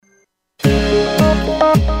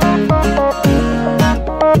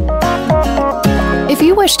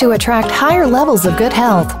wish to attract higher levels of good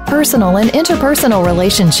health, personal and interpersonal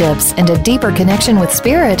relationships, and a deeper connection with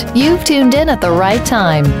Spirit, you've tuned in at the right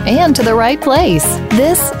time and to the right place.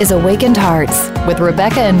 This is Awakened Hearts with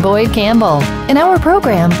Rebecca and Boyd Campbell. In our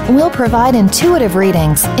program, we'll provide intuitive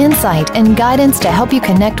readings, insight, and guidance to help you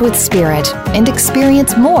connect with Spirit and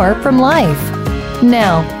experience more from life.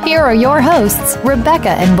 Now, here are your hosts,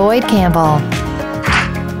 Rebecca and Boyd Campbell.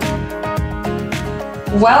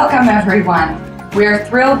 Welcome, everyone. We are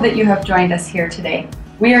thrilled that you have joined us here today.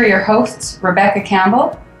 We are your hosts, Rebecca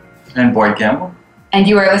Campbell and Boyd Campbell. And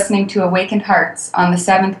you are listening to Awakened Hearts on the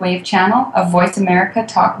 7th Wave channel of Voice America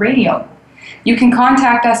Talk Radio. You can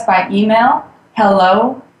contact us by email,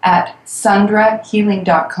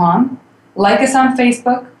 hello@sundrahealing.com. Like us on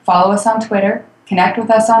Facebook, follow us on Twitter, connect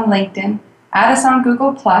with us on LinkedIn, add us on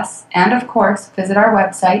Google+, and of course, visit our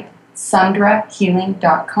website,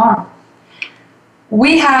 sundrahealing.com.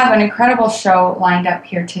 We have an incredible show lined up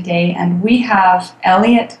here today, and we have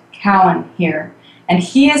Eliot Cowan here, and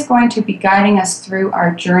he is going to be guiding us through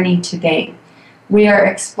our journey today. We are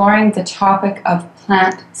exploring the topic of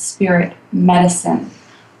plant spirit medicine.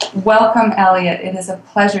 Welcome, Eliot. It is a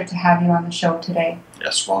pleasure to have you on the show today.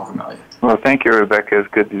 Yes, welcome, Eliot. Well, thank you, Rebecca. It's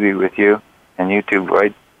good to be with you, and you too,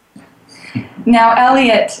 Boyd. Now,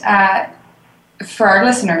 Eliot, for our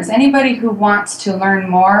listeners, anybody who wants to learn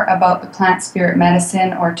more about the plant spirit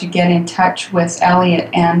medicine or to get in touch with Eliot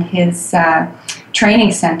and his training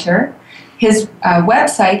center, his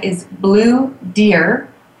website is bluedeer.org.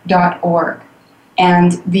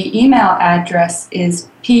 And the email address is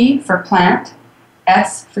P for plant,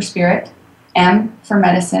 S for spirit, M for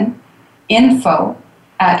medicine,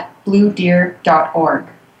 info@bluedeer.org.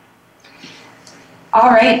 All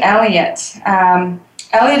right, Eliot.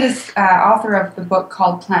 Eliot is author of the book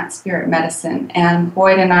called Plant Spirit Medicine, and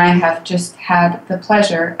Boyd and I have just had the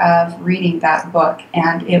pleasure of reading that book,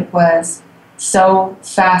 and it was so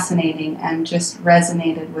fascinating and just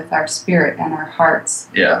resonated with our spirit and our hearts.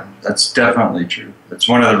 Yeah, that's definitely true. It's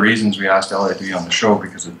one of the reasons we asked Eliot to be on the show,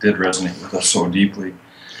 because it did resonate with us so deeply.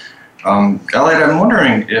 Eliot, I'm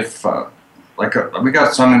wondering if, we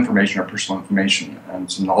got some information, or personal information,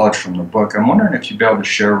 and some knowledge from the book. I'm wondering if you'd be able to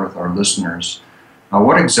share with our listeners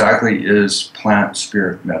what exactly is plant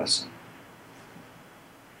spirit medicine?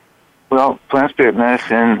 Well, plant spirit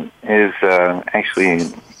medicine is actually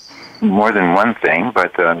more than one thing,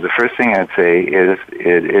 but the first thing I'd say is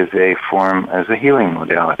it is a healing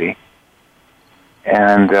modality,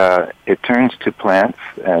 and it turns to plants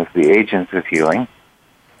as the agents of healing,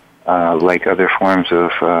 like other forms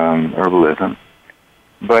of herbalism,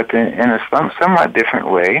 but in a somewhat different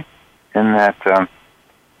way, in that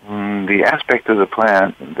the aspect of the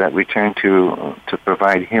plant that we turn to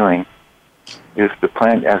provide healing is the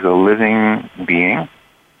plant as a living being,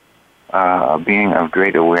 a being of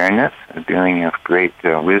great awareness, a being of great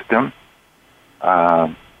wisdom,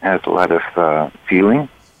 has a lot of feeling,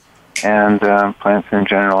 and plants in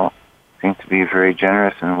general seem to be very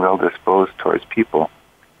generous and well-disposed towards people.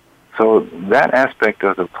 So that aspect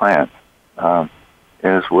of the plant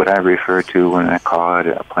is what I refer to when I call it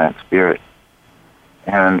a plant spirit.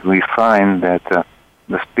 And we find that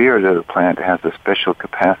the spirit of the plant has a special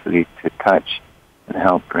capacity to touch and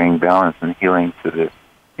help bring balance and healing to the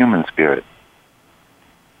human spirit.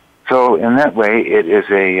 So in that way, it is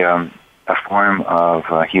a form of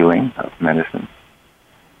healing, of medicine,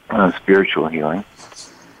 spiritual healing.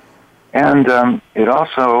 And it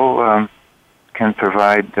also can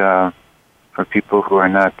provide for people who are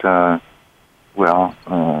not,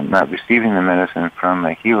 not receiving the medicine from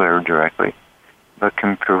a healer directly, but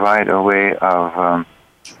can provide a way of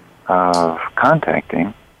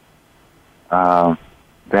contacting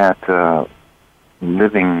that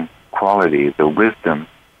living quality, the wisdom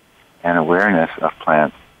and awareness of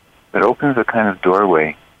plants, that opens a kind of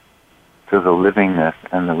doorway to the livingness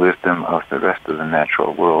and the wisdom of the rest of the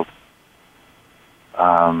natural world.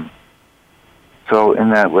 So in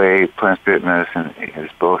that way, plant spirit medicine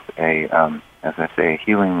is both a, as I say, a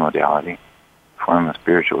healing modality, form of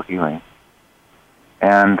spiritual healing,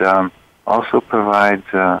 and also provides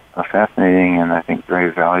a fascinating and I think very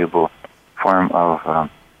valuable form of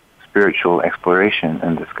spiritual exploration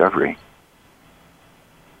and discovery.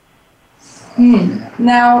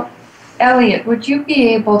 Now, Eliot, would you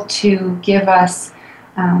be able to give us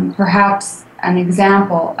perhaps an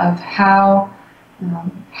example of how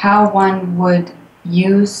one would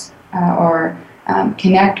use or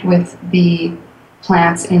connect with the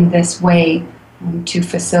plants in this way to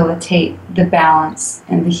facilitate the balance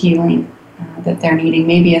and the healing that they're needing?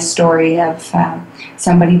 Maybe a story of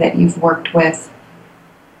somebody that you've worked with.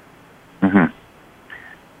 Mm-hmm.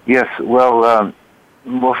 Yes, well,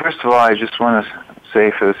 Well, first of all, I just want to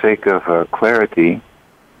say, for the sake of clarity,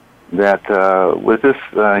 that with this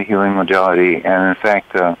healing modality, and in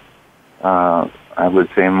fact, I would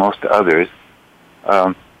say most others,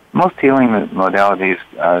 most healing modalities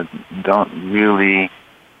don't really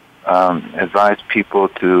advise people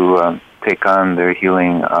to take on their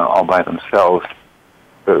healing all by themselves,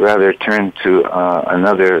 but rather turn to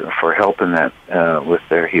another for help in that with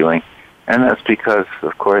their healing. And that's because,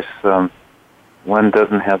 of course, one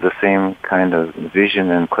doesn't have the same kind of vision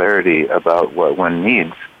and clarity about what one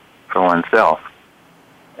needs for oneself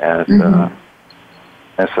as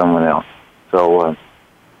someone else. So,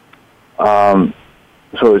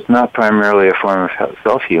 so it's not primarily a form of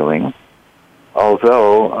self-healing,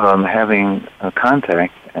 although having a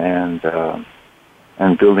contact and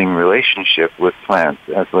building relationship with plants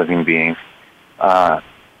as living beings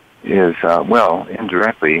is, well,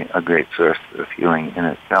 indirectly a great source of healing in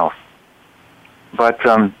itself. But,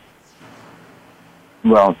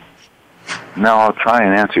 well, now I'll try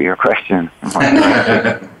and answer your question.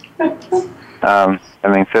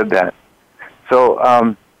 Having said that, so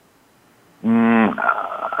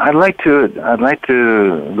I'd like to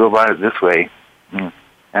go about it this way,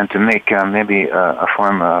 and to make maybe a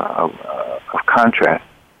form of contrast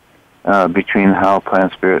between how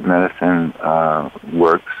plant spirit medicine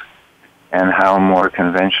works and how more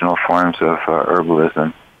conventional forms of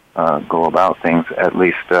herbalism go about things, at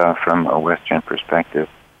least from a Western perspective.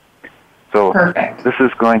 So Perfect.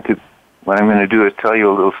 What I'm going to do is tell you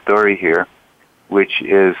a little story here, which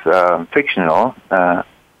is fictional,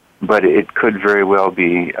 but it could very well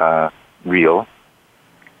be real.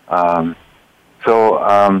 So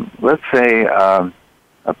let's say a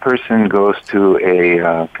person goes to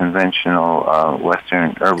a conventional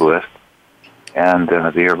Western herbalist, and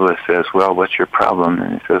the herbalist says, well, what's your problem?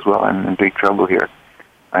 And he says, well, I'm in big trouble here.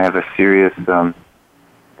 I have a serious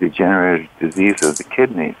degenerative disease of the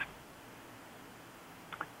kidneys,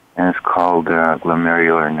 and it's called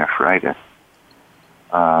glomerular nephritis.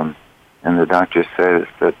 And the doctor says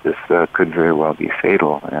that this could very well be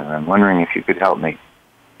fatal, and I'm wondering if you could help me.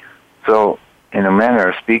 So, in a manner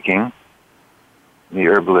of speaking, the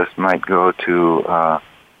herbalist might go to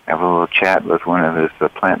have a little chat with one of his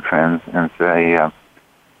plant friends and say,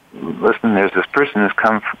 listen, there's this person who's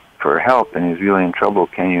come for help and he's really in trouble.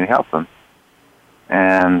 Can you help him?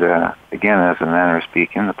 And again, as a manner of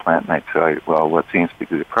speaking, the plant might say, well, what seems to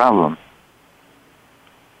be the problem?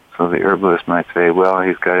 So the herbalist might say, well,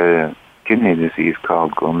 he's got a kidney disease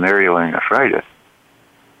called glomerular nephritis.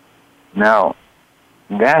 Now,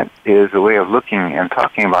 that is a way of looking and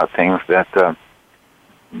talking about things that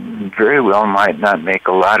very well might not make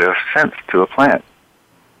a lot of sense to a plant.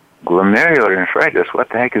 Glomerular nephritis, what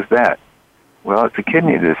the heck is that? Well, it's a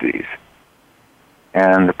kidney disease.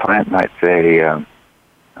 And the plant might say,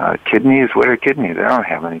 kidneys? What are kidneys? I don't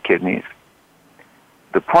have any kidneys.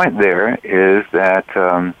 The point there is that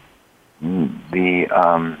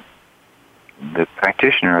the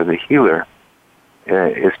practitioner or the healer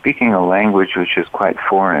is speaking a language which is quite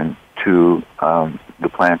foreign to the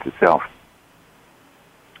plant itself.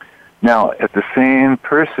 Now, if the same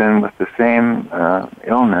person with the same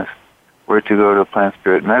illness were to go to a plant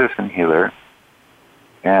spirit medicine healer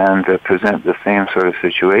and present the same sort of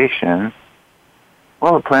situation,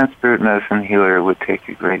 well, the plant spirit medicine healer would take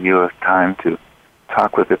a great deal of time to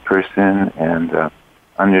talk with the person and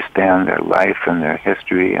understand their life and their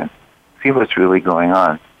history and see what's really going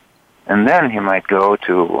on. And then he might go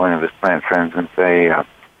to one of his plant friends and say,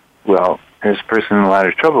 well, there's a person in a lot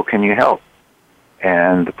of trouble, can you help?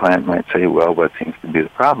 And the plant might say, well, what seems to be the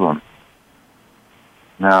problem?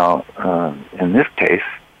 Now, in this case,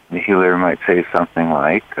 the healer might say something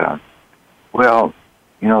like, well,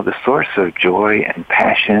 you know, the source of joy and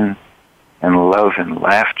passion and love and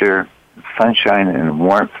laughter, and sunshine and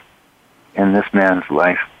warmth in this man's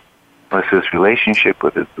life was his relationship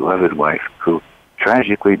with his beloved wife, who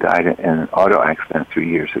tragically died in an auto accident 3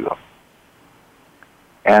 years ago.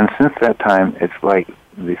 And since that time, it's like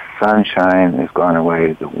the sunshine has gone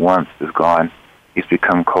away, the warmth is gone, he's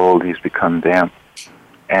become cold, he's become damp,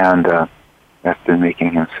 and that's been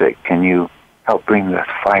making him sick. Can you help bring the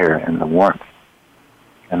fire and the warmth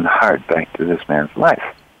and the heart back to this man's life?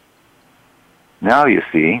 Now you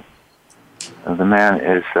see, the man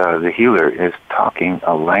is, the healer is talking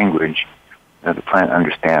a language that the plant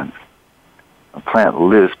understands. A plant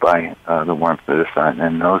lives by the warmth of the sun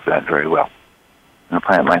and knows that very well. And the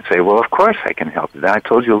plant might say, well, of course I can help you. I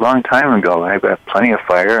told you a long time ago, I've got plenty of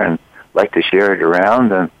fire and like to share it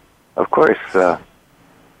around, and of course,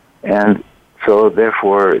 and so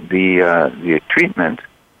therefore the treatment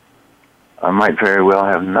might very well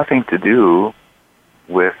have nothing to do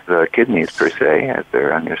with the kidneys per se, as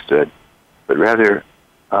they're understood, but rather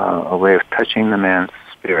a way of touching the man's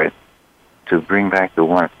spirit to bring back the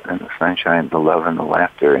warmth and the sunshine, the love and the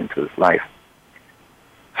laughter into his life.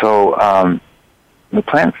 So the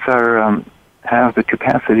plants have the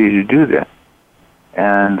capacity to do this.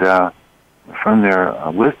 And from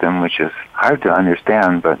their wisdom, which is hard to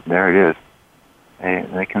understand, but there it is,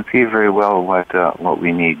 they can see very well what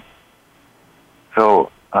we need.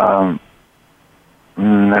 So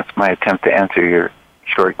that's my attempt to answer your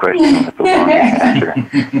short question with a long answer.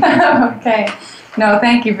 Okay. No,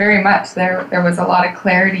 thank you very much. There was a lot of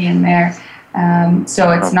clarity in there.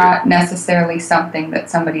 So it's not necessarily something that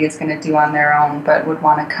somebody is going to do on their own, but would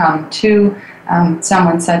want to come to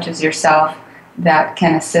someone such as yourself that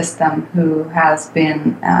can assist them, who has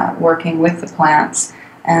been working with the plants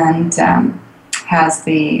and has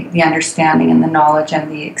the understanding and the knowledge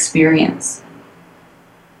and the experience.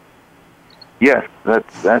 Yes,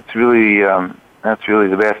 that's really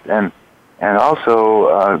the best, and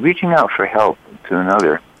also reaching out for help to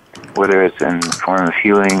another, whether it's in the form of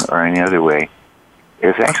healing or any other way,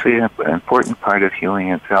 is actually an important part of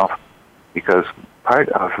healing itself, because part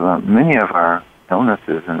of many of our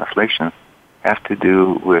illnesses and afflictions have to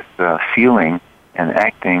do with feeling and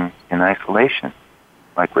acting in isolation,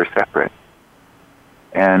 like we're separate.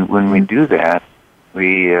 And when we do that,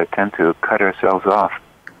 we tend to cut ourselves off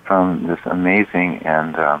from this amazing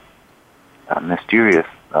and mysterious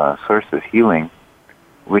source of healing,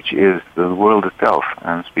 which is the world itself.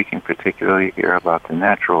 I'm speaking particularly here about the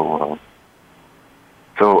natural world.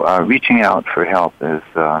 So reaching out for help is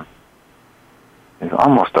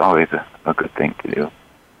almost always a good thing to do.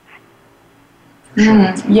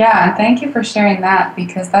 Yeah, thank you for sharing that,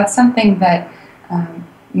 because that's something that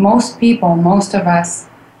most of us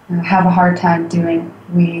have a hard time doing.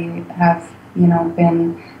 We have,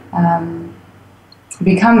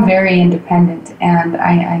 become very independent, and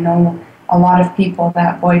I know a lot of people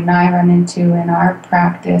that Boyd and I run into in our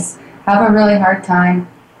practice have a really hard time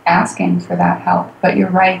asking for that help. But you're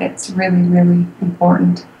right, it's really, really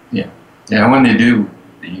important. Yeah, when they do,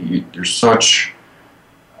 there's such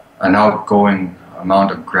an outgoing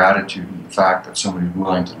amount of gratitude in the fact that somebody's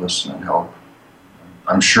willing to listen and help.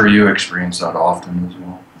 I'm sure you experience that often as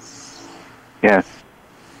well.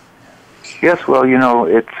 Yes, well,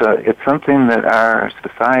 it's something that our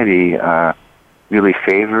society really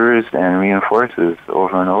favors and reinforces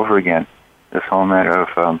over and over again. This whole matter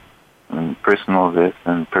of personal this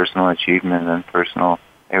and personal achievement and personal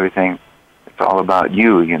everything. It's all about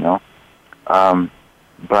you,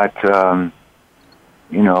 But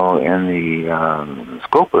in the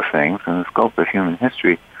scope of things, in the scope of human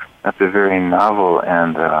history, that's a very novel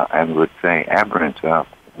and, I would say, aberrant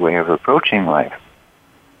way of approaching life,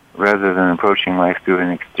 rather than approaching life through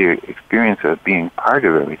an experience of being part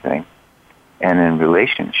of everything and in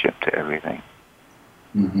relationship to everything.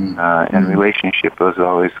 Mm-hmm. And good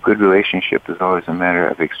relationship is always a matter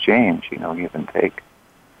of exchange, give and take.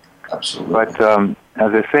 Absolutely. But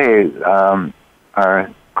as I say, our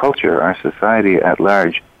culture, our society at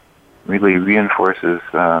large, really reinforces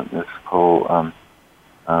this whole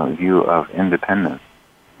view of independence.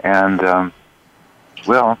 And,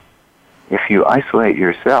 if you isolate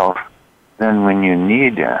yourself, then when you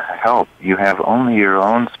need help, you have only your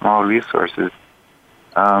own small resources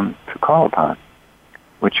to call upon,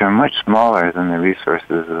 which are much smaller than the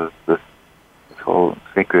resources of this whole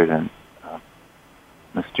sacred and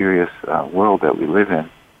mysterious world that we live in.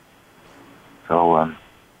 So,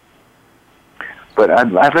 but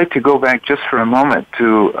I'd like to go back just for a moment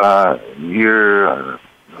to your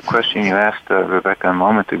question you asked Rebecca a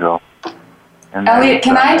moment ago. And Eliot,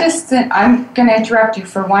 can I I'm going to interrupt you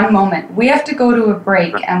for one moment. We have to go to a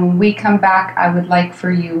break, and when we come back, I would like for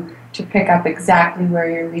you to pick up exactly where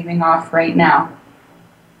you're leaving off right now.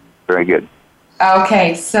 Very good.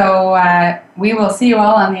 Okay, so we will see you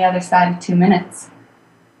all on the other side of 2 minutes.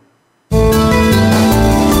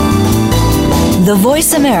 The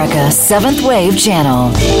Voice America 7th Wave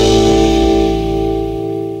Channel.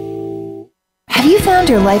 Have you found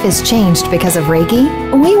your life has changed because of Reiki?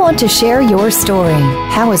 We want to share your story.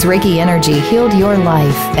 How has Reiki energy healed your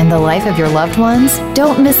life and the life of your loved ones?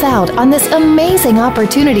 Don't miss out on this amazing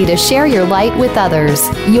opportunity to share your light with others.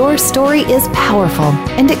 Your story is powerful,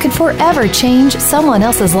 and it could forever change someone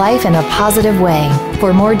else's life in a positive way.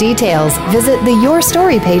 For more details, visit the Your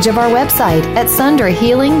Story page of our website at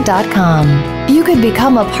sunderhealing.com. You could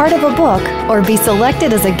become a part of a book or be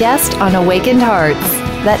selected as a guest on Awakened Hearts.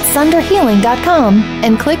 That's sunderhealing.com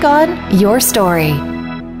and click on Your Story.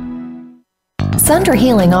 Sunder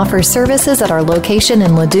Healing offers services at our location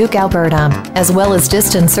in Leduc, Alberta, as well as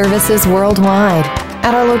distance services worldwide.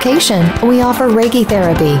 At our location, we offer Reiki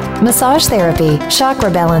therapy, massage therapy, chakra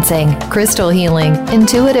balancing, crystal healing,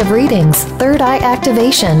 intuitive readings, third eye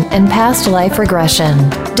activation, and past life regression.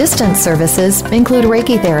 Distance services include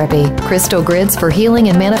Reiki therapy, crystal grids for healing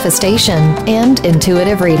and manifestation, and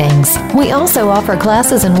intuitive readings. We also offer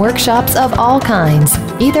classes and workshops of all kinds,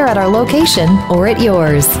 either at our location or at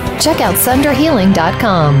yours. Check out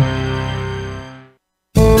sunderhealing.com.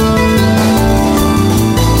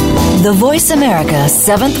 The Voice America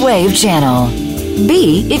 7th Wave Channel.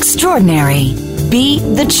 Be extraordinary. Be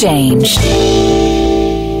the change.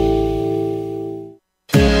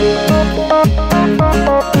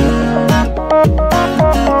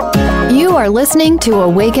 You are listening to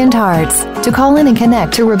Awakened Hearts. To call in and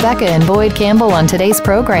connect to Rebecca and Boyd Campbell on today's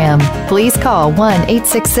program, please call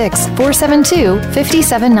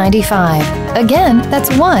 1-866-472-5795. Again, that's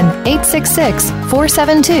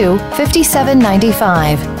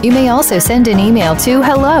 1-866-472-5795. You may also send an email to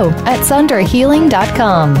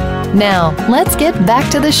hello@sunderhealing.com. Now, let's get back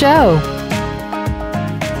to the show.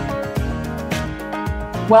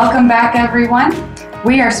 Welcome back, everyone.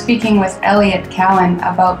 We are speaking with Eliot Cowan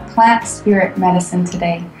about plant spirit medicine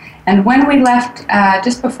today. And when we left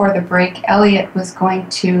just before the break, Eliot was going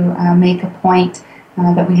to make a point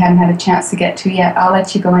that we hadn't had a chance to get to yet. I'll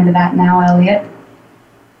let you go into that now, Eliot.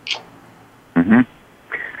 Mm-hmm.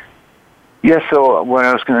 Yeah, so what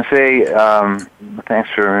I was going to say, thanks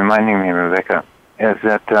for reminding me, Rebecca, is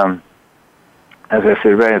that, as I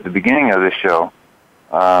said right at the beginning of the show,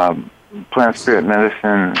 plant spirit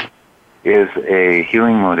medicine is a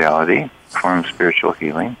healing modality, form of spiritual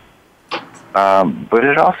healing. But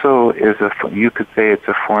it also is you could say it's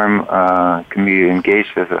a form, can be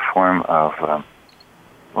engaged as a form of,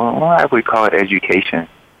 I would call it education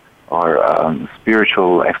or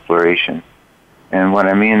spiritual exploration. And what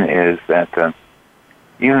I mean is that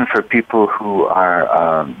even for people who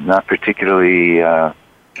are not particularly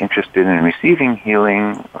interested in receiving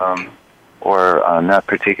healing or not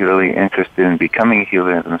particularly interested in becoming a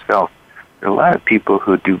healer themselves, there are a lot of people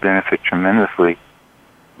who do benefit tremendously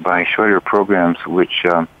by shorter programs which,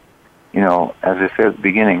 as I said at the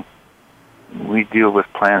beginning, we deal with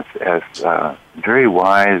plants as very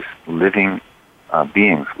wise, living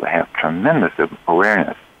beings who have tremendous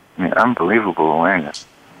awareness, unbelievable awareness.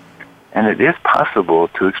 And it is possible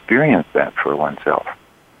to experience that for oneself.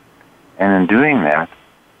 And in doing that,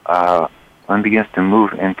 one begins to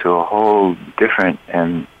move into a whole different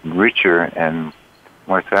and richer and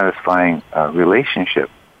more satisfying relationship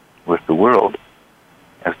with the world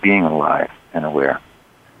as being alive and aware.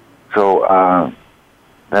 So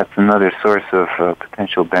that's another source of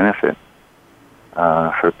potential benefit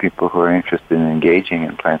for people who are interested in engaging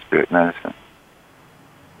in plant spirit medicine,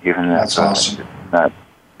 even that's awesome. Not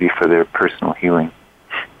be for their personal healing.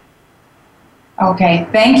 Okay,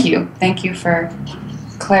 thank you. Thank you for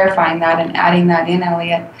clarifying that and adding that in,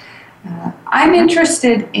 Eliot. I'm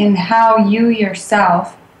interested in how you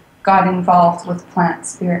yourself got involved with plant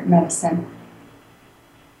spirit medicine.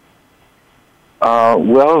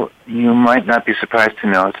 Well, you might not be surprised to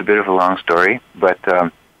know it's a bit of a long story, but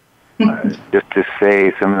just to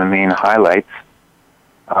say some of the main highlights.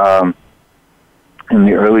 In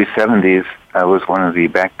the early 70s, I was one of the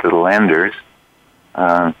Back to the Landers.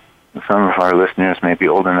 Some of our listeners may be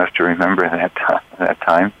old enough to remember that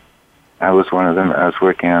time. I was one of them. I was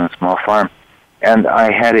working on a small farm. And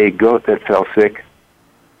I had a goat that fell sick,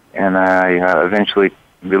 and I eventually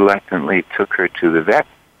reluctantly took her to the vet,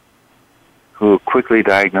 who quickly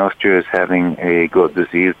diagnosed her as having a goat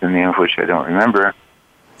disease, the name of which I don't remember,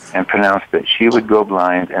 and pronounced that she would go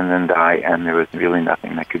blind and then die, and there was really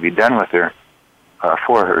nothing that could be done with her,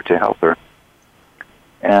 for her to help her.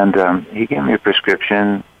 And he gave me a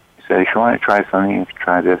prescription. He said, if you want to try something, you can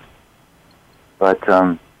try this. But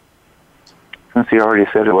since he already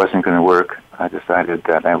said it wasn't going to work, I decided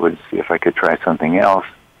that I would see if I could try something else.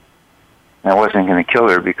 And I wasn't going to kill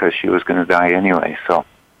her because she was going to die anyway. So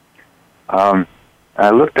I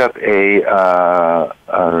looked up a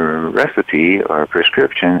recipe or a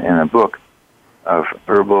prescription in a book of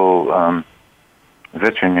herbal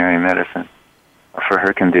veterinary medicine for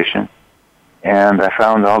her condition. And I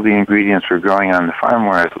found all the ingredients were growing on the farm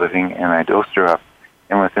where I was living, and I dosed her up.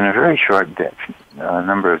 And within a very short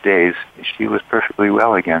number of days, she was perfectly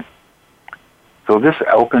well again. So this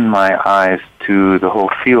opened my eyes to the whole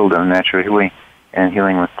field of natural healing and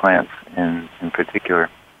healing with plants in particular.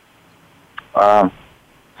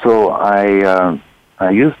 So I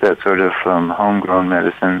used that sort of homegrown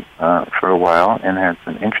medicine for a while and had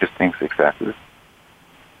some interesting successes.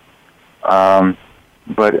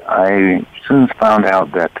 But I soon found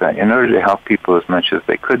out that in order to help people as much as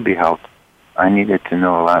they could be helped, I needed to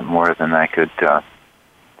know a lot more than I could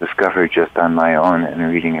discover just on my own and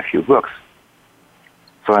reading a few books.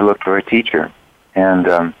 So I looked for a teacher, and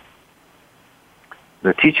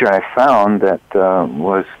the teacher I found that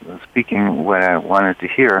was speaking what I wanted to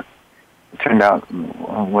hear, it turned out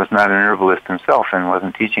was not an herbalist himself and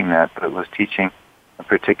wasn't teaching that, but was teaching a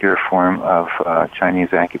particular form of Chinese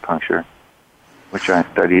acupuncture, which I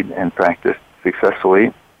studied and practiced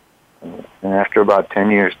successfully. And after about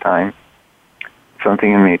 10 years' time,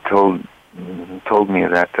 something in me told me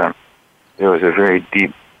that there was a very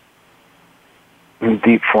deep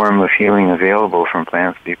form of healing available from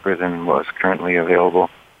plants, deeper than was currently available,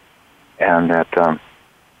 and that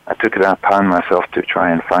I took it upon myself to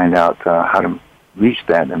try and find out how to reach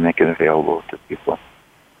that and make it available to people.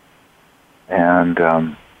 And,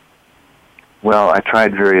 well, I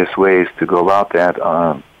tried various ways to go about that,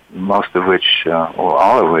 most of which, or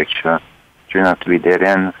all of which, turned out to be dead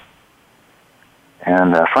ends.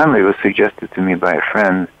 And finally it was suggested to me by a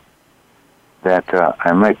friend that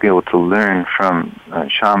I might be able to learn from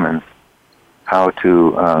shamans how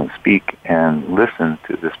to speak and listen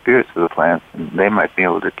to the spirits of the plants, and they might be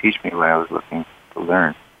able to teach me what I was looking to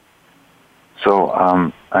learn. So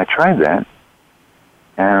I tried that,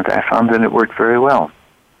 and I found that it worked very well.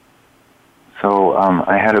 So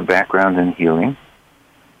I had a background in healing,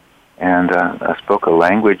 and I spoke a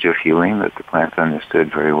language of healing that the plants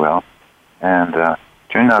understood very well, and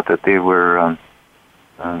turned out that they were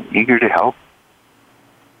eager to help,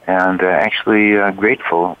 and actually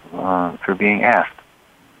grateful for being asked,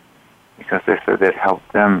 because they said that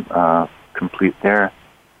helped them complete their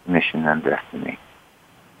mission and destiny.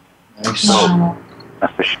 Nice. So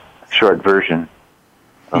that's the short version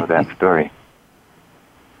of that story.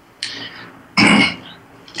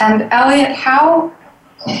 And Eliot, how?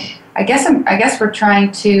 I guess we're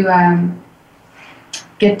trying to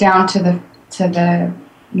get down to the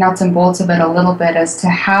nuts and bolts of it a little bit as to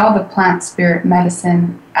how the plant spirit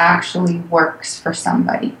medicine actually works for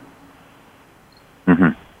somebody.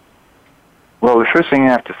 Mm-hmm. Well, the first thing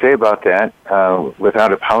I have to say about that,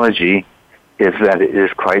 without apology, is that it is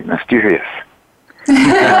quite mysterious.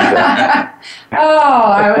 I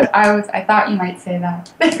thought you might say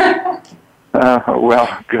that.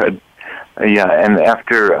 Well, good. Yeah, and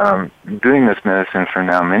after doing this medicine for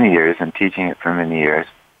now many years and teaching it for many years,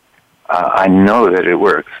 I know that it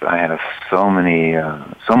works. I have so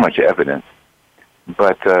much evidence.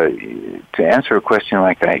 But to answer a question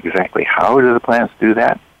like that, exactly how do the plants do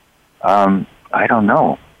that? I don't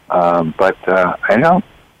know. But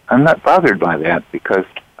I'm not bothered by that, because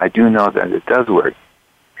I do know that it does work.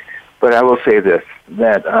 But I will say this,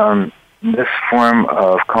 that this form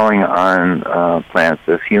of calling on plants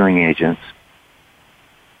as healing agents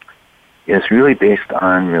is really based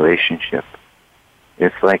on relationship.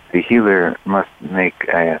 It's like the healer must make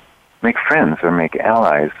friends or make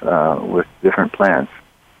allies with different plants,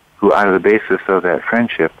 who out of the basis of that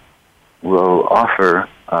friendship will offer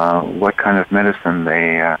what kind of medicine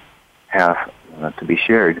they have to be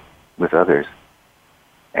shared with others.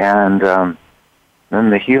 And then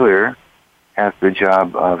the healer has the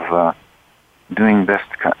job of doing best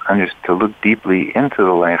to look deeply into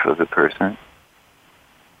the life of the person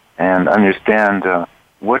and understand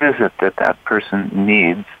what is it that that person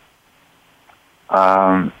needs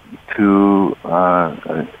to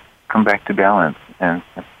come back to balance and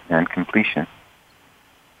completion.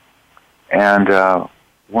 And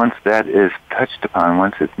once that is touched upon,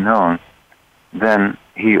 once it's known, then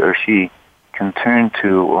he or she can turn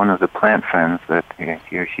to one of the plant friends that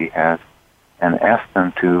he or she has and ask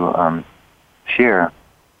them to share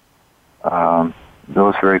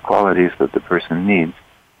those very qualities that the person needs,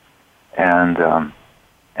 and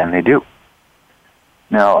they do.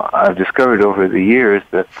 Now, I've discovered over the years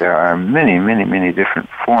that there are many, many, many different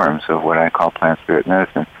forms of what I call plant spirit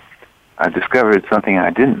medicine. I discovered something I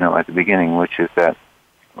didn't know at the beginning, which is that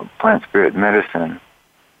plant spirit medicine,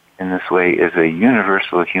 in this way, is a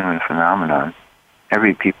universal human phenomenon.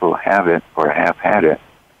 Every people have it or have had it.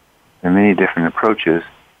 There are many different approaches,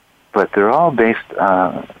 but they're all based,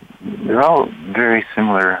 they're all very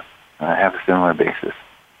similar, have a similar basis.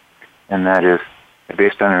 And that is, they're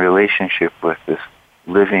based on a relationship with this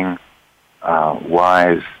living,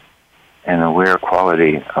 wise, and aware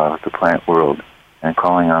quality of the plant world, and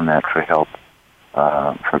calling on that for help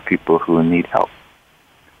for people who need help.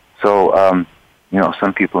 So,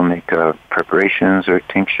 some people make preparations or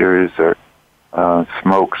tinctures or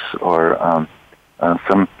smokes, or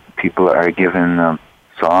some people are given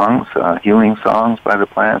songs, healing songs by the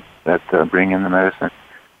plants that bring in the medicine.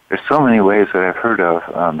 There's so many ways that I've heard of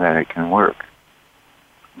that it can work.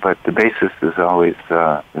 But the basis is always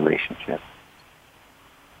relationship.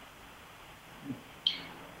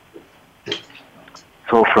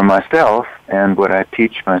 So for myself, and what I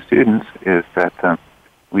teach my students is that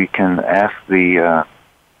we can ask the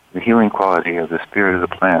healing quality of the spirit of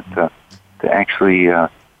the plant to actually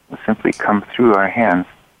simply come through our hands,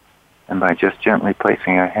 and by just gently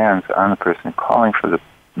placing our hands on the person, calling for the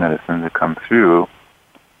medicine to come through,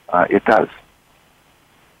 it does.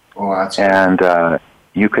 Oh, that's and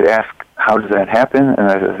you could ask, how does that happen?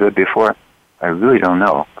 And as I said before, I really don't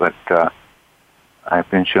know, but I've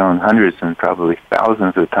been shown hundreds and probably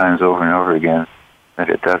thousands of times over and over again that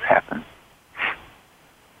it does happen.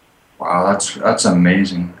 Wow, that's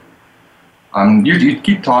amazing. You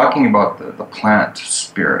keep talking about the plant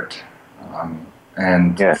spirit,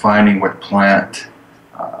 and yes. finding what plant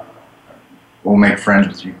will make friends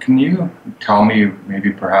with you. Can you tell me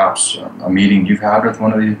maybe perhaps a meeting you've had with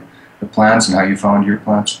one of the plants and how you found your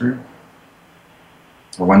plant spirit?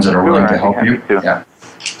 The ones that are willing to help you? Yeah.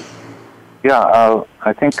 Yeah,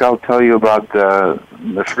 I think I'll tell you about the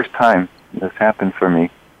first time this happened for me.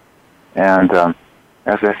 And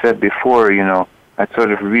as I said before, I'd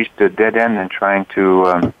sort of reached a dead end in trying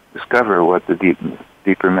to discover what the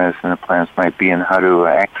deeper medicine of plants might be and how to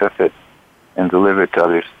access it and deliver it to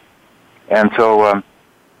others. And so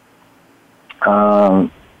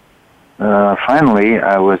finally,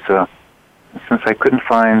 I was, since I couldn't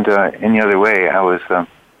find any other way, I was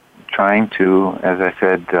trying to, as I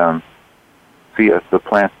said, see if the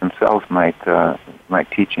plants themselves might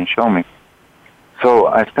teach and show me. So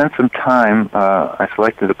I spent some time, I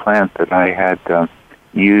selected a plant that I had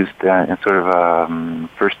used in sort of a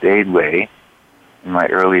first aid way in my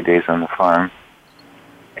early days on the farm.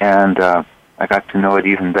 And I got to know it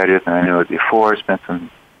even better than I knew it before, spent some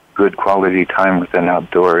good quality time with it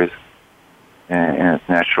outdoors in its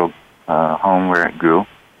natural home where it grew.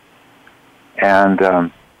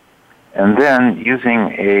 And then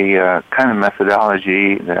using a kind of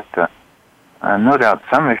methodology that no doubt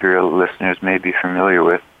some of your listeners may be familiar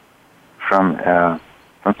with from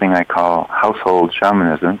something I call household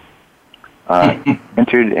shamanism,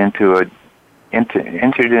 entered into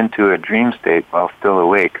a dream state while still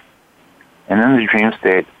awake. And in the dream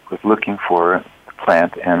state was looking for the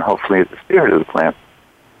plant and hopefully the spirit of the plant.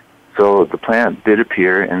 So the plant did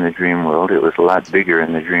appear in the dream world. It was a lot bigger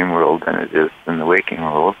in the dream world than it is in the waking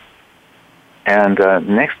world. And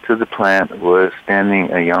next to the plant was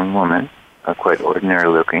standing a young woman, quite ordinary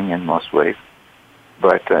looking in most ways,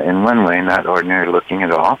 but in one way not ordinary looking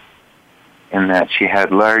at all, in that she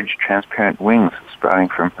had large transparent wings sprouting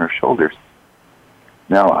from her shoulders.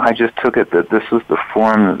 Now, I just took it that this was the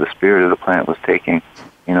form that the spirit of the plant was taking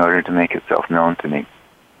in order to make itself known to me.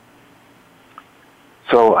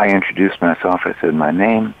 So I introduced myself. I said my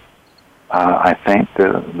name. I thanked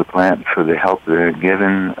the plant for the help that it had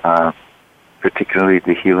given, particularly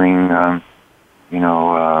the healing,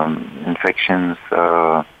 infections,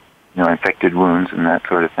 infected wounds and that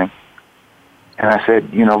sort of thing. And I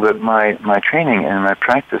said, but my training and my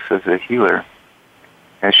practice as a healer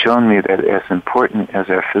has shown me that as important as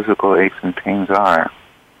our physical aches and pains are,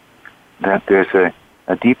 that there's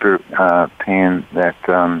a deeper pain that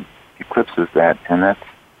eclipses that, and that's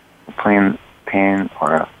a plain pain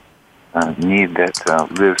or a need that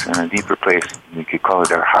lives in a deeper place. You could call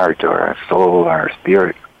it our heart or our soul or our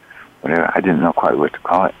spirit, whatever. I didn't know quite what to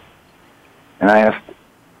call it. And I asked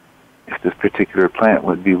if this particular plant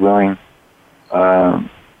would be willing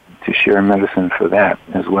to share medicine for that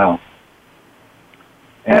as well.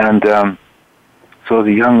 And so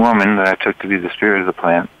the young woman that I took to be the spirit of the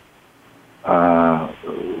plant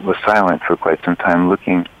was silent for quite some time,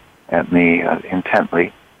 looking at me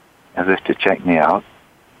intently, as if to check me out.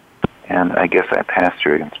 And I guess I passed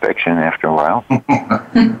her inspection after a while.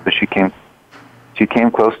 But she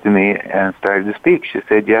came close to me and started to speak. She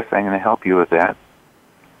said, "Yes, I'm going to help you with that.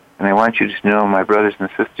 And I want you to know, my brothers and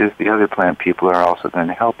sisters, the other plant people are also going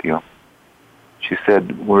to help you." She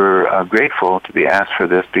said, "We're grateful to be asked for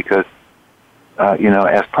this because,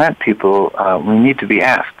 as plant people, we need to be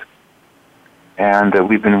asked. And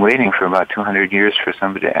we've been waiting for about 200 years for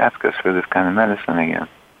somebody to ask us for this kind of medicine again."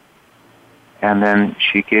 And then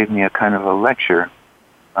she gave me a kind of a lecture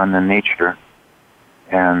on the nature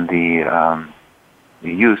and the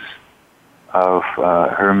use of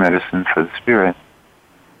her medicine for the spirit.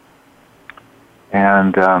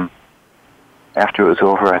 And after it was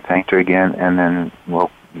over, I thanked her again, and then,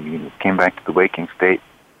 came back to the waking state.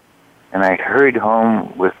 And I hurried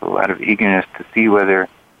home with a lot of eagerness to see whether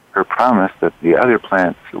her promise that the other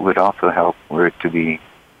plants would also help were to be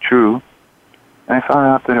true. And I found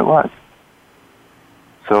out that it was.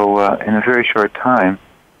 So in a very short time,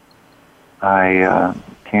 I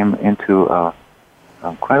came into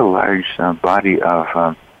quite a large body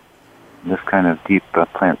of this kind of deep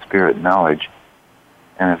plant spirit knowledge,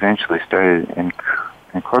 and eventually started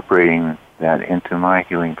incorporating that into my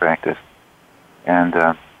healing practice. And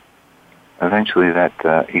eventually that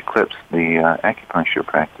eclipsed the acupuncture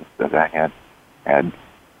practice that I had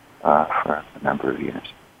for a number of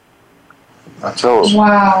years. So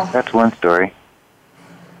wow, that's one story.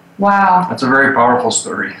 Wow. That's a very powerful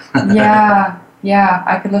story. Yeah,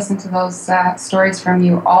 I could listen to those stories from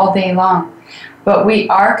you all day long. But we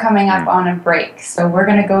are coming up on a break, so we're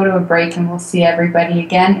going to go to a break and we'll see everybody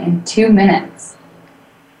again in 2 minutes.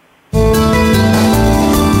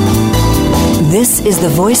 This is the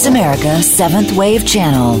Voice America 7th Wave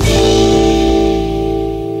Channel.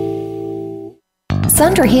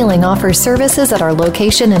 Sunder Healing offers services at our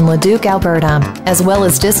location in Leduc, Alberta, as well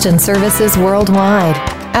as distance services worldwide.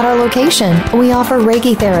 At our location, we offer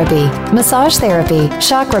Reiki therapy, massage therapy,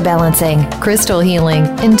 chakra balancing, crystal healing,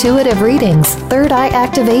 intuitive readings, third eye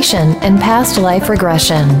activation, and past life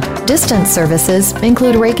regression. Distance services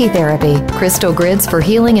include Reiki therapy, crystal grids for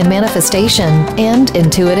healing and manifestation, and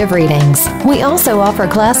intuitive readings. We also offer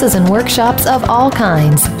classes and workshops of all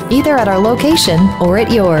kinds, either at our location or at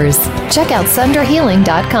yours. Check out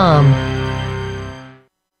sunderhealing.com.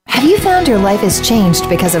 Have you found your life has changed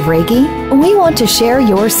because of Reiki? We want to share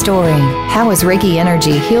your story. How has Reiki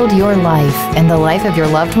energy healed your life and the life of your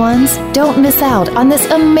loved ones? Don't miss out on this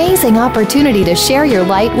amazing opportunity to share your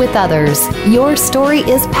light with others. Your story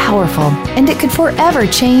is powerful, and it could forever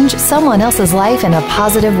change someone else's life in a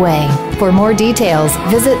positive way. For more details,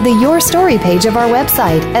 visit the Your Story page of our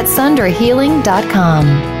website at sunderhealing.com.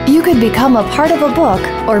 You could become a part of a book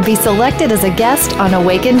or be selected as a guest on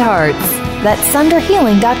Awakened Hearts. That's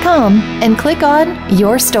sunderhealing.com and click on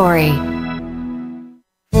Your Story.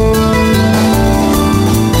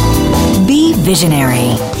 Be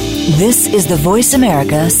visionary. This is the Voice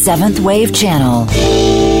America 7th Wave Channel.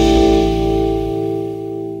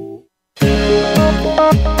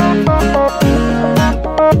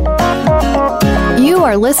 You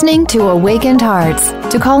are listening to Awakened Hearts.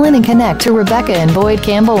 To call in and connect to Rebecca and Boyd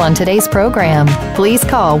Campbell on today's program, please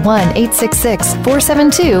call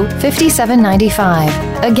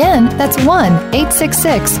 1-866-472-5795. Again, that's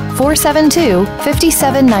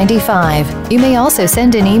 1-866-472-5795. You may also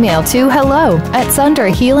send an email to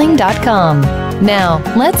hello@sunderhealing.com. Now,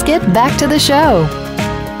 let's get back to the show.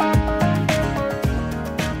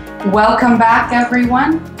 Welcome back,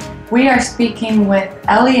 everyone. We are speaking with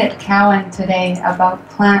Eliot Cowan today about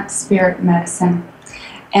plant spirit medicine.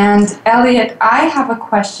 And Eliot, I have a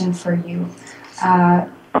question for you.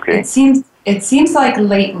 Okay. It seems like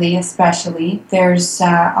lately, especially, there's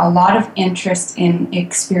a lot of interest in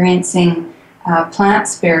experiencing plant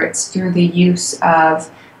spirits through the use of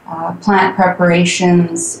plant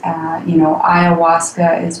preparations.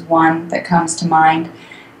 Ayahuasca is one that comes to mind.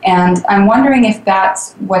 And I'm wondering if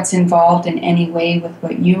that's what's involved in any way with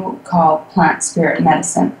what you call plant spirit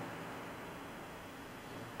medicine.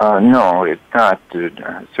 No, it's not.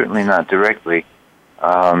 Certainly not directly.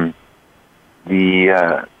 The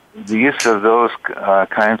use of those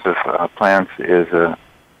kinds of plants is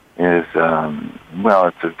it's a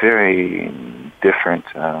very different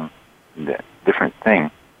thing,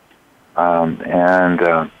 and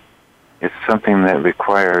it's something that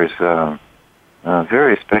requires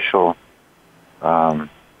very special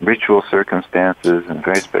ritual circumstances and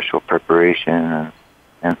very special preparation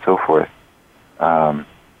and so forth.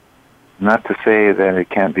 Not to say that it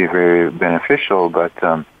can't be very beneficial, but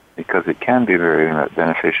because it can be very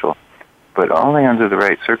beneficial, but only under the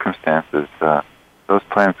right circumstances. Those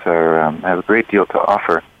plants have a great deal to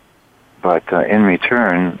offer, but in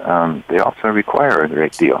return, they also require a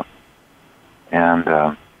great deal. And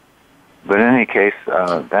but in any case,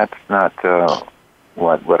 that's not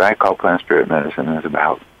what I call plant spirit medicine is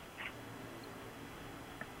about.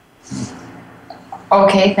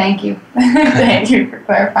 Okay, thank you. Thank you for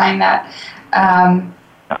clarifying that.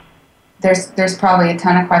 There's probably a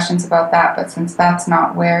ton of questions about that, but since that's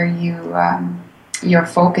not where your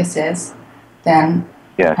focus is, then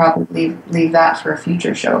yes. Probably leave that for a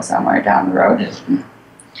future show somewhere down the road. Yes.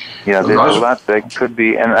 Yeah, there's a lot that could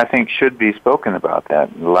be, and I think should be spoken about that,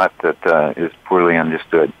 a lot that is poorly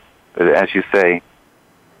understood. But as you say,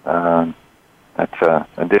 that's a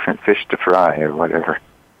different fish to fry or whatever.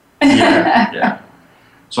 Yeah.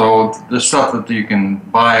 So the stuff that you can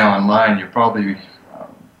buy online, you probably,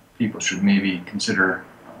 people should maybe consider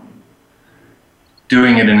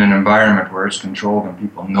doing it in an environment where it's controlled and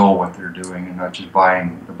people know what they're doing and not just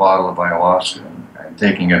buying the bottle of ayahuasca and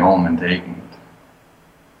taking it home and taking it.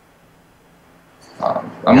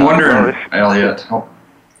 I'm wondering, Eliot,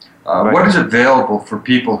 Right. What is available for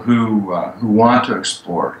people who want to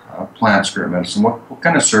explore plant spirit medicine? What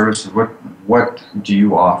kind of services? What do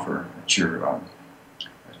you offer at your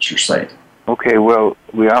site? Okay, well,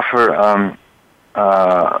 we offer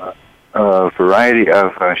a variety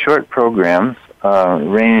of short programs,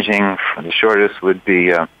 ranging from the shortest would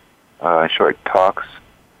be short talks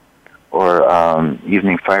or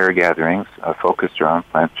evening fire gatherings focused around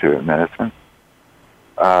plant spirit medicine.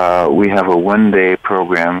 We have a one-day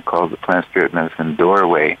program called the Plant Spirit Medicine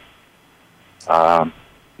Doorway,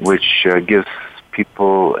 which gives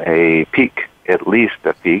people a peek, at least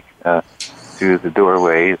a peek, through the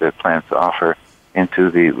doorway that plants offer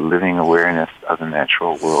into the living awareness of the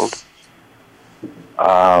natural world.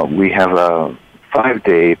 We have a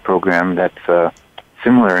 5-day program that's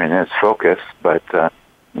similar in its focus, but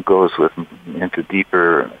goes into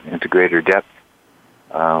greater depth,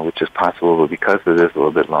 which is possible because it is a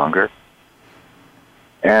little bit longer.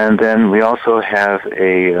 And then we also have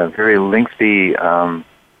a very lengthy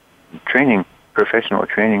professional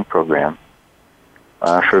training program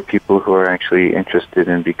for people who are actually interested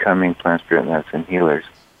in becoming plant spirit medicine healers.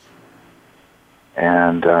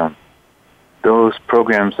 And those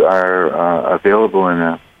programs are available in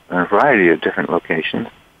a variety of different locations,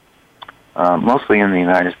 mostly in the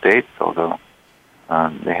United States, although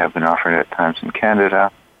they have been offered at times in Canada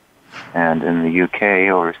and in the UK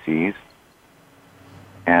overseas.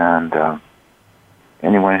 And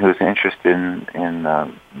anyone who's interested in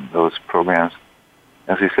those programs,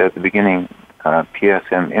 as we said at the beginning,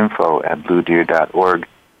 psminfo@bluedeer.org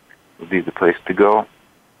would be the place to go,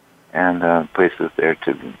 and places there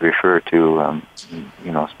to refer to,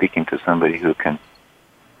 speaking to somebody who can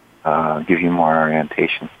give you more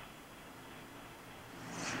orientation.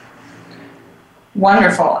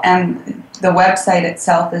 Wonderful. And the website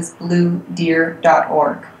itself is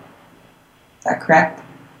bluedeer.org. Is that correct?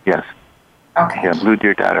 Yes. Okay. Yeah,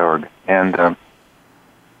 bluedeer.org. And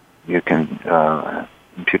you can,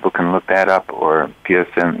 people can look that up, or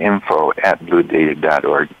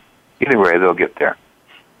psminfo@bluedeer.org. Either way, they'll get there.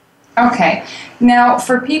 Okay. Now,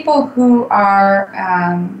 for people who are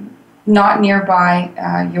not nearby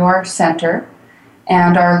your center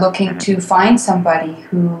and are looking to find somebody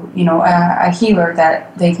who, a healer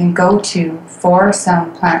that they can go to for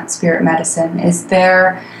some plant spirit medicine, is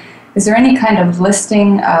there any kind of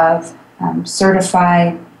listing of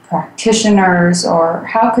certified practitioners, or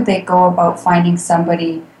how could they go about finding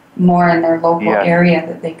somebody more in their local area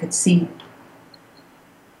that they could see?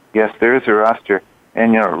 Yes, there is a roster.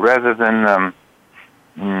 And, rather than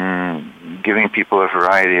giving people a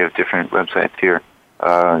variety of different websites here,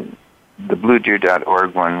 the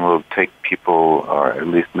bluedeer.org one will take people, or at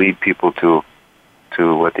least lead people to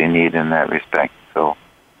what they need in that respect. So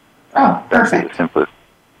that's the simplest.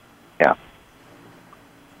 Yeah.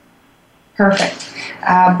 Perfect.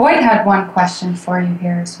 Boyd had one question for you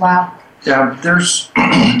here as well. Yeah,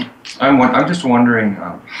 I'm just wondering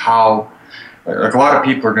how, like, a lot of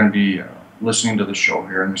people are going to be listening to the show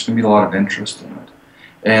here, and there's going to be a lot of interest in it.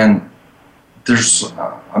 And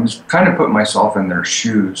I'm just kind of putting myself in their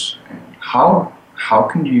shoes. And how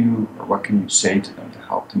can you, or what can you say to them to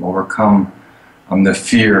help them overcome the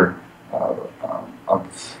fear of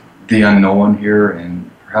the unknown here, and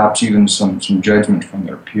perhaps even some judgment from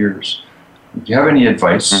their peers? Do you have any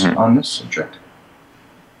advice on this subject?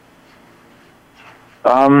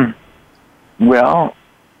 Well,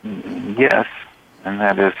 yes, and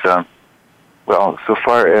that is, so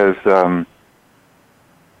far as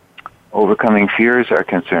overcoming fears are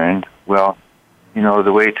concerned, the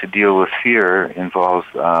way to deal with fear involves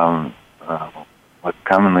what's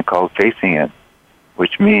commonly called facing it,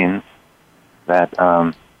 which means that,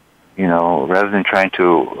 rather than trying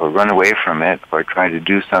to run away from it or try to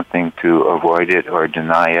do something to avoid it or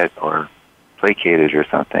deny it or placate it or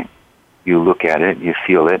something, you look at it, you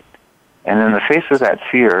feel it, and in the face of that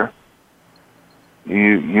fear,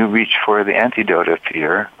 you reach for the antidote of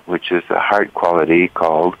fear, which is a heart quality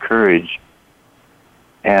called courage.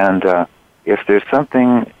 And if there's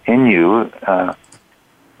something in you,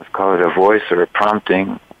 let's call it a voice or a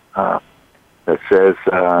prompting, that says,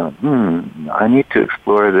 I need to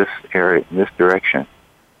explore this area, this direction.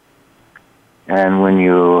 And when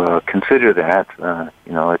you consider that,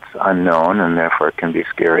 it's unknown and therefore it can be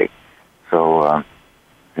scary. So,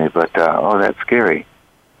 that's scary.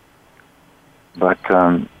 But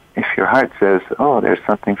if your heart says, there's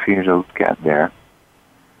something for you to look at there,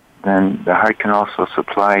 then the heart can also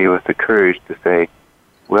supply you with the courage to say,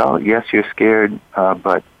 well, yes, you're scared,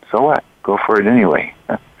 but so what? Go for it anyway.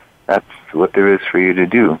 That's what there is for you to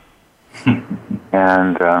do.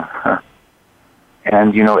 And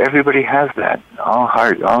And, everybody has that.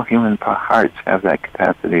 All human hearts have that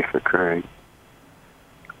capacity for courage.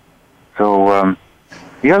 So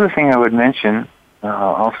the other thing I would mention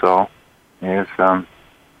also is,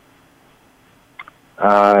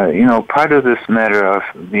 part of this matter of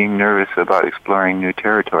being nervous about exploring new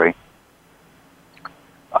territory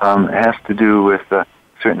has to do with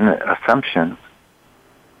certain assumptions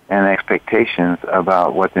and expectations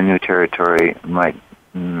about what the new territory might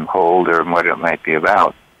hold or what it might be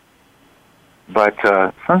about. But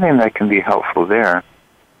something that can be helpful there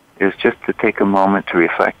is just to take a moment to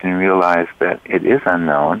reflect and realize that it is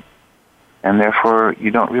unknown, and therefore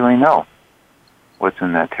you don't really know what's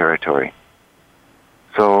in that territory.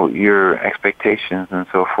 So your expectations and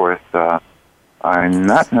so forth are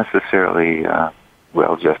not necessarily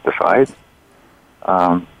well justified,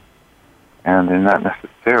 and they're not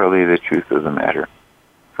necessarily the truth of the matter.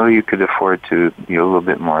 So you could afford to be a little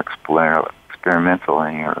bit more experimental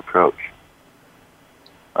in your approach.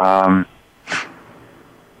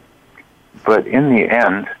 But in the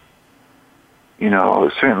end,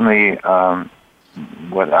 certainly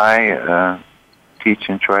what I teach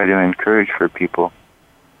and try to encourage for people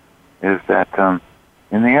is that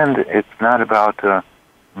in the end, it's not about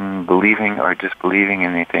believing or disbelieving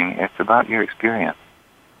anything. It's about your experience.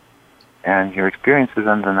 And your experience is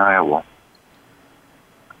undeniable.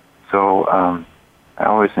 So I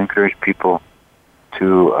always encourage people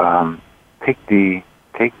to take the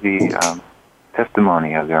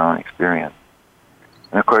testimony of their own experience.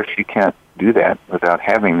 And of course, you can't do that without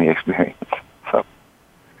having the experience. So.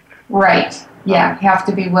 Right. Yeah. You have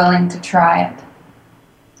to be willing to try it.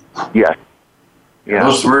 Yes. Yeah.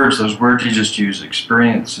 Those words you just used,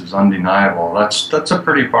 experience is undeniable. That's a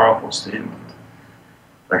pretty powerful statement.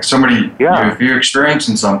 Like somebody, if you're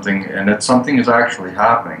experiencing something and something is actually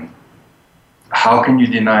happening, how can you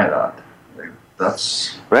deny that?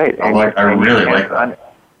 That's right. I really like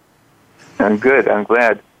that. I'm good. I'm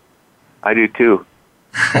glad. I do too.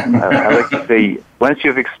 I like to say, once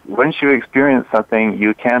you've experienced something,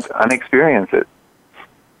 you can't unexperience it.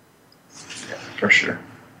 Yeah, for sure.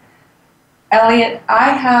 Eliot,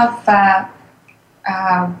 I have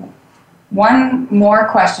one more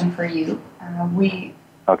question for you.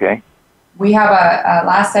 Okay. We have a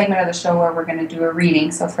last segment of the show where we're going to do a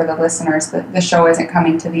reading, so for the listeners, the show isn't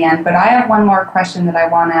coming to the end. But I have one more question that I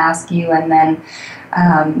want to ask you, and then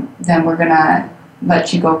we're going to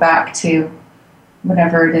let you go back to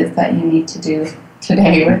whatever it is that you need to do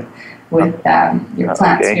today with your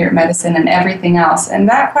plant spirit medicine and everything else. And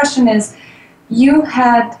that question is, you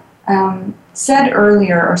had said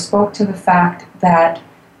earlier or spoke to the fact that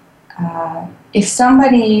if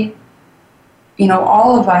somebody,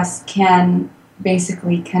 all of us can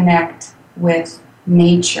basically connect with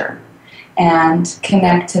nature and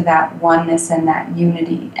connect to that oneness and that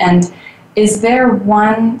unity. And is there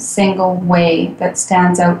one single way that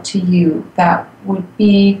stands out to you that would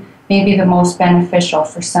be maybe the most beneficial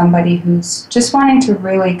for somebody who's just wanting to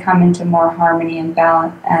really come into more harmony and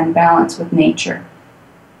balance with nature?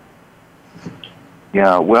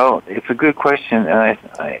 Yeah, well, it's a good question, and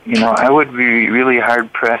I would be really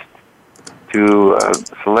hard pressed to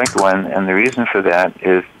select one, and the reason for that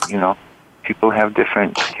is, people have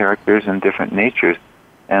different characters and different natures,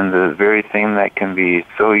 and the very thing that can be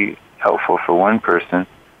so helpful for one person,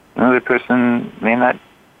 another person may not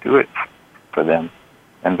do it for them,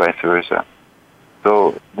 and vice versa.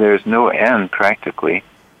 So there's no end, practically,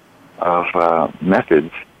 of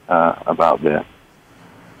methods about this.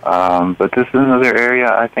 But this is another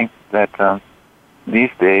area I think that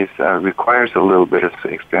these days requires a little bit of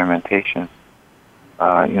experimentation.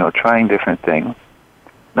 Trying different things,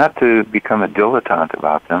 not to become a dilettante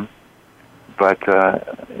about them, but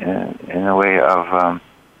in a way of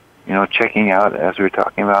checking out, as we were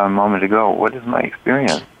talking about a moment ago, what is my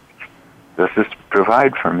experience? Does this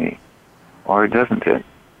provide for me, or doesn't it?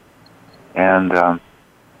 And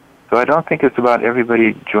so I don't think it's about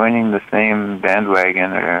everybody joining the same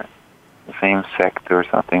bandwagon or the same sect or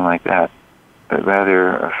something like that, but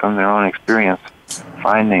rather from their own experience,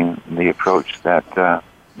 finding the approach that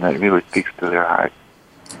really speaks to their heart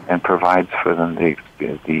and provides for them the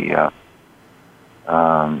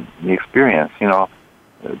experience.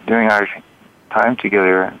 During our time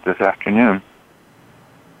together this afternoon,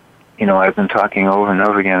 I've been talking over and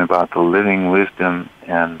over again about the living wisdom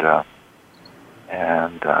and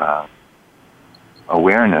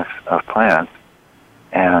awareness of plants,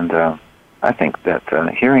 and I think that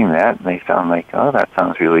hearing that may sound like, oh, that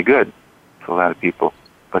sounds really good to a lot of people,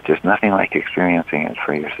 but there's nothing like experiencing it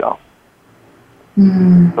for yourself.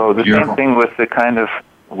 So the same thing with the kind of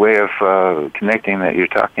way of connecting that you're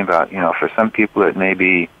talking about. For some people it may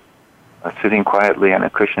be sitting quietly on a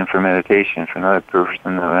cushion for meditation. For another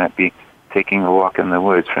person, it might be taking a walk in the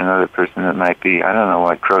woods. For another person, it might be, I don't know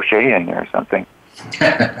what, crocheting or something.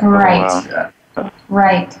 Right.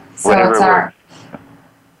 Right. So it's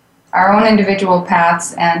our own individual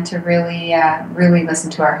paths, and to really listen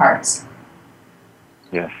to our hearts.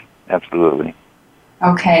 Yes, absolutely.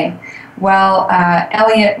 Okay. Well,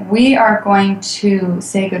 Eliot, we are going to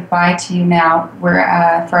say goodbye to you now. For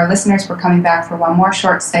our listeners, we're coming back for one more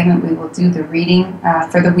short segment. We will do the reading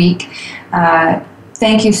for the week.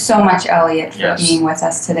 Thank you so much, Eliot, for being with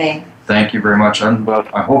us today. Thank you very much.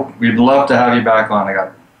 I hope we'd love to have you back on. I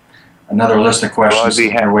got another list of questions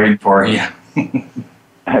we're waiting for you.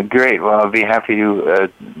 Great. Well, I'll be happy to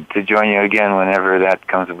join you again whenever that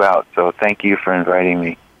comes about. So thank you for inviting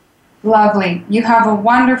me. Lovely. You have a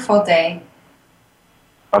wonderful day.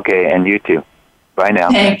 Okay, and you too. Bye now.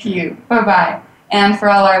 Thank you. Bye-bye. And for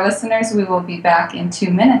all our listeners, we will be back in 2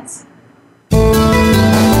 minutes.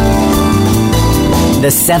 The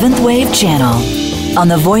Seventh Wave Channel on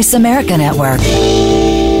the Voice America Network.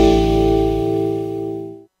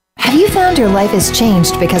 Have you found your life has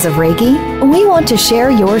changed because of Reiki? We want to share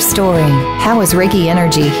your story. How has Reiki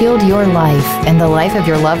energy healed your life and the life of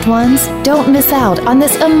your loved ones? Don't miss out on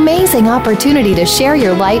this amazing opportunity to share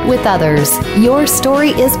your light with others. Your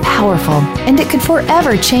story is powerful, and it could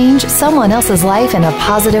forever change someone else's life in a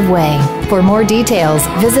positive way. For more details,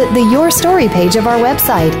 visit the Your Story page of our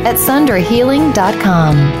website at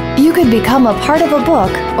sunderhealing.com. You could become a part of a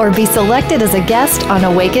book or be selected as a guest on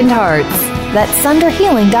Awakened Hearts. That's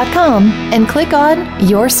sunderhealing.com and click on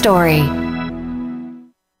Your Story.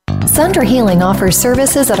 Sunder Healing offers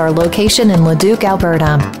services at our location in Leduc,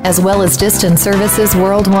 Alberta, as well as distance services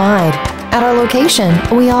worldwide. At our location,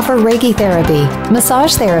 we offer Reiki therapy,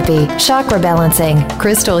 massage therapy, chakra balancing,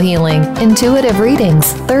 crystal healing, intuitive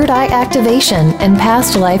readings, third eye activation, and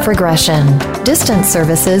past life regression. Distance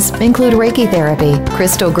services include Reiki therapy,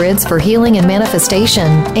 crystal grids for healing and manifestation,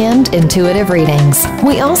 and intuitive readings.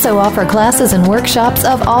 We also offer classes and workshops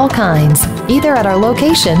of all kinds, either at our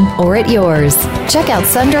location or at yours. Check out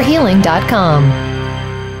sunderhealing.com.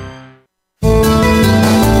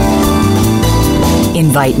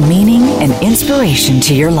 Invite meaning and inspiration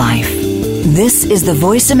to your life. This is the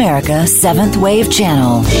Voice America Seventh Wave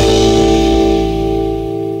Channel.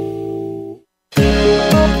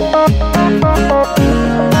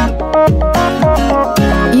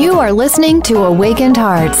 You are listening to Awakened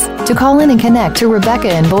Hearts. To call in and connect to Rebecca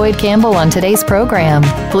and Boyd Campbell on today's program,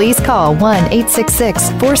 please call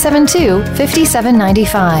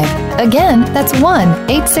 1-866-472-5795. Again, that's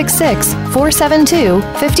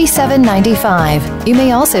 1-866-472-5795. You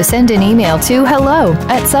may also send an email to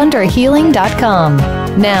hello@sunderhealing.com.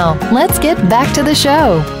 Now, let's get back to the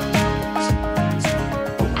show.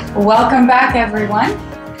 Welcome back, everyone.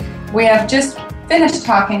 We have just finished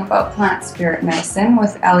talking about plant spirit medicine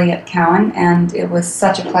with Eliot Cowan, and it was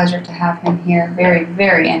such a pleasure to have him here. Very,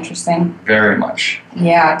 very interesting. Very much.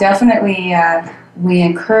 Yeah, definitely. We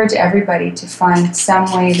encourage everybody to find some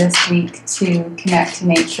way this week to connect to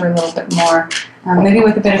nature a little bit more, maybe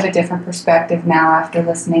with a bit of a different perspective now after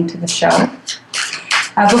listening to the show.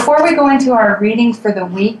 Before we go into our reading for the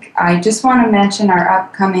week, I just want to mention our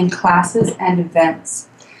upcoming classes and events.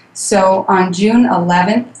 So on June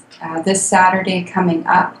 11th, this Saturday coming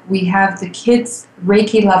up, we have the kids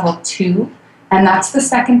Reiki Level 2, and that's the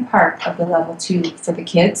second part of the Level 2 for the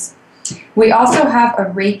kids. We also have a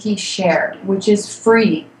Reiki Share, which is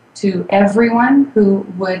free to everyone who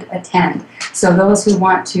would attend. So those who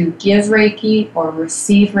want to give Reiki or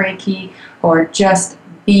receive Reiki or just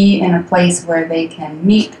be in a place where they can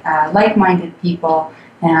meet like-minded people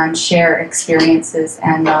and share experiences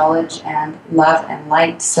and knowledge and love and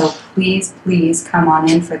light. So please, please come on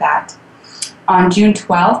in for that. On June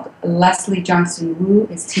 12th, Leslie Johnson-Wu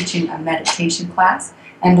is teaching a meditation class,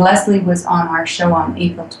 and Leslie was on our show on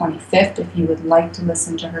April 25th if you would like to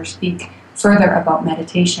listen to her speak further about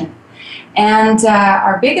meditation. And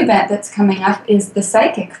our big event that's coming up is the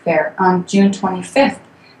Psychic Fair on June 25th.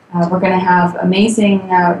 We're going to have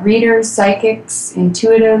amazing readers, psychics,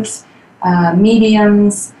 intuitives,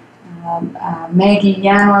 mediums. Maggie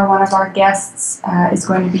Yanor, one of our guests, is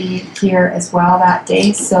going to be here as well that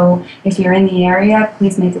day. So if you're in the area,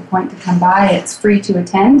 please make a point to come by. It's free to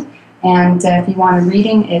attend. And if you want a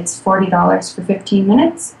reading, it's $40 for 15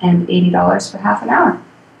 minutes and $80 for half an hour.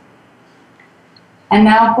 And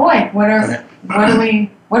now, Boyd, what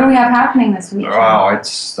do we have happening this week? Wow,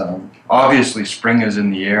 it's obviously spring is in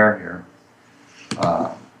the air here.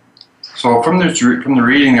 So from the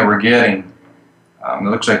reading that we're getting, It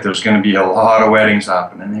looks like there's going to be a lot of weddings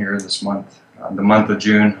happening here this month, the month of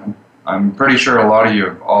June. I'm pretty sure a lot of you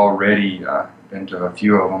have already been to a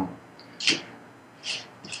few of them.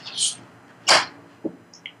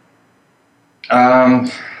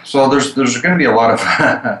 So there's going to be a lot of.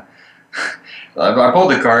 I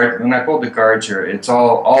pulled the card. When I pulled the cards here, it's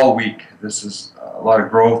all week. This is a lot of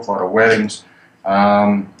growth, a lot of weddings.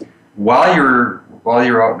 While you're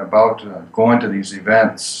out and about going to these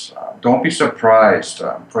events, don't be surprised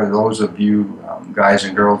for those of you guys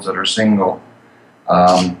and girls that are single.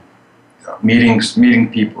 Meeting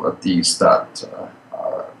people at these that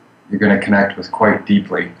you're going to connect with quite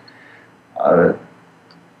deeply.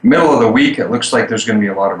 Middle of the week, it looks like there's going to be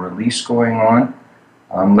a lot of release going on.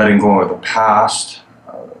 Letting go of the past,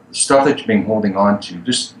 the stuff that you've been holding on to.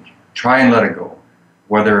 Just try and let it go,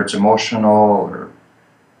 whether it's emotional or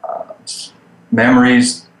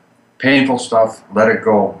memories, painful stuff. Let it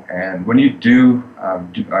go. And when you do,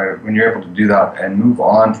 when you're able to do that and move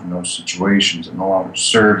on from those situations that no longer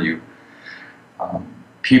serve you,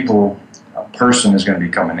 a person is going to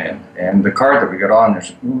be coming in. And the card that we got on,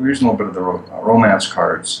 there's a little bit of the romance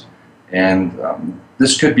cards, and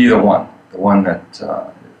this could be the one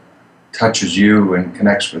that touches you and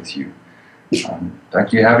connects with you. Doug,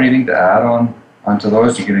 do you have anything to add onto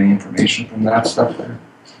those? Do you get any information from that stuff there?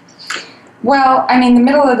 Well, I mean, the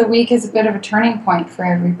middle of the week is a bit of a turning point for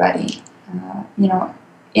everybody.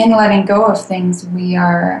 In letting go of things, we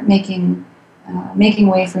are making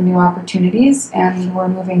way for new opportunities, and we're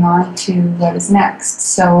moving on to what is next.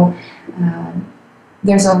 So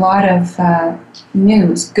there's a lot of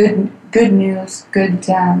news, good news, good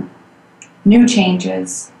new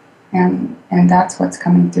changes, and that's what's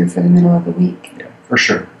coming through for the middle of the week. Yeah, for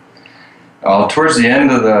sure. Towards the end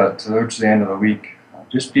of the week,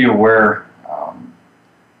 just be aware,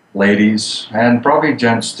 ladies, and probably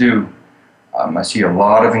gents too. I see a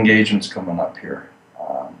lot of engagements coming up here.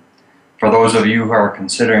 For those of you who are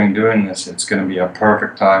considering doing this, it's going to be a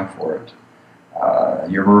perfect time for it.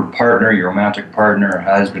 Your romantic partner,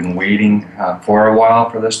 has been waiting for a while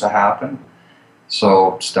for this to happen.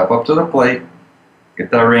 So step up to the plate,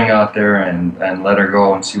 get that ring out there, and let her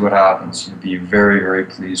go and see what happens. You'll be very, very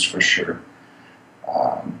pleased for sure.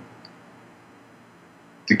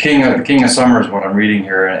 The King of Summer is what I'm reading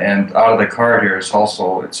here, and out of the card here is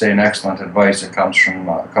also, it's saying excellent advice that comes from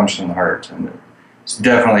the heart, and it's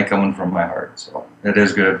definitely coming from my heart. So it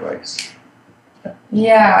is good advice.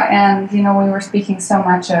 Yeah, and we were speaking so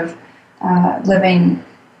much of living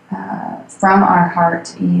from our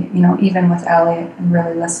heart, even with Eliot, and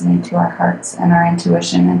really listening to our hearts and our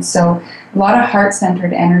intuition. And so a lot of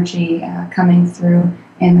heart-centered energy coming through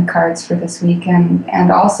in the cards for this week,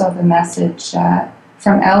 and also the message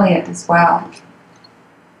from Eliot as well.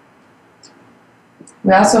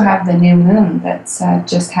 We also have the new moon that's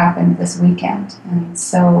just happened this weekend, and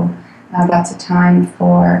so that's a time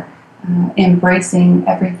for embracing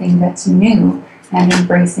everything that's new and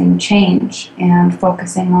embracing change and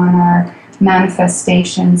focusing on our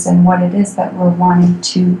manifestations and what it is that we're wanting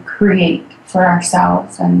to create for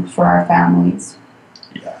ourselves and for our families.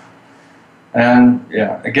 Yeah. And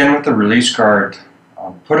again with the release card,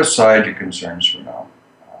 put aside your concerns for now.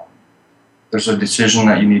 There's a decision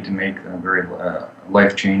that you need to make, a very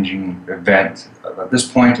life-changing event. At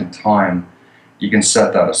this point in time, you can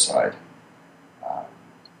set that aside.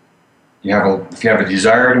 If you have a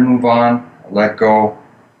desire to move on, let go,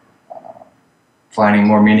 finding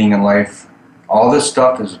more meaning in life, all this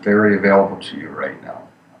stuff is very available to you right now.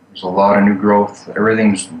 There's a lot of new growth.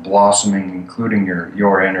 Everything's blossoming, including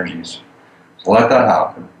your energies. So let that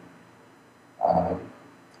happen.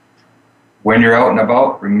 When you're out and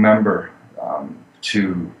about, remember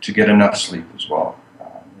to get enough sleep as well.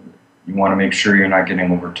 You want to make sure you're not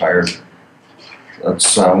getting overtired.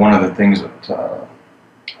 That's one of the things that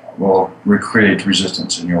will create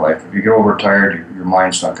resistance in your life. If you get overtired, your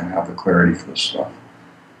mind's not going to have the clarity for this stuff.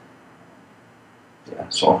 Yeah.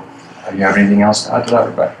 So, do you have anything else to add to that,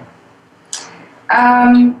 Rebecca?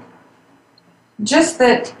 Just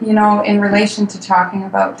that, in relation to talking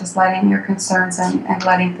about just letting your concerns and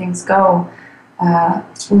letting things go,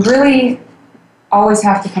 we really always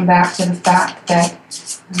have to come back to the fact that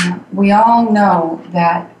we all know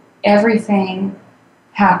that everything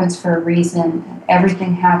happens for a reason, and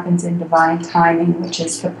everything happens in divine timing, which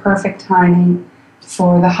is the perfect timing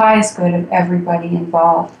for the highest good of everybody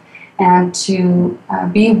involved. And to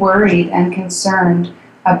be worried and concerned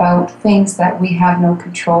about things that we have no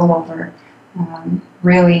control over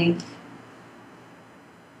really,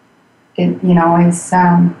 is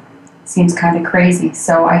seems kind of crazy.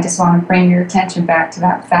 So I just want to bring your attention back to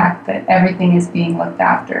that fact that everything is being looked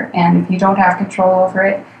after. And if you don't have control over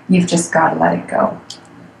it, you've just got to let it go.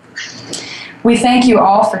 We thank you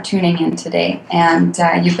all for tuning in today. And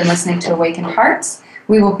you've been listening to Awakened Hearts.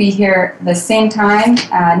 We will be here the same time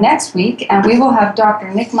next week, and we will have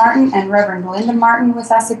Dr. Nick Martin and Reverend Linda Martin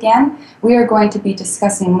with us again. We are going to be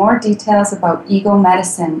discussing more details about ego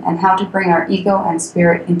medicine and how to bring our ego and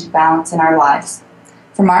spirit into balance in our lives.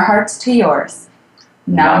 From our hearts to yours,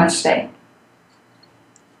 namaste.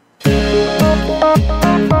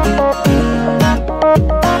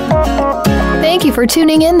 Thank you for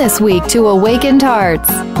tuning in this week to Awakened Hearts.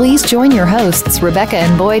 Please join your hosts, Rebecca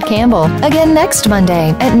and Boyd Campbell, again next Monday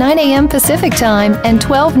at 9 a.m. Pacific Time and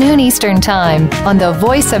 12 noon Eastern Time on the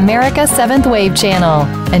Voice America 7th Wave channel.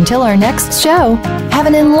 Until our next show, have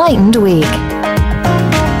an enlightened week.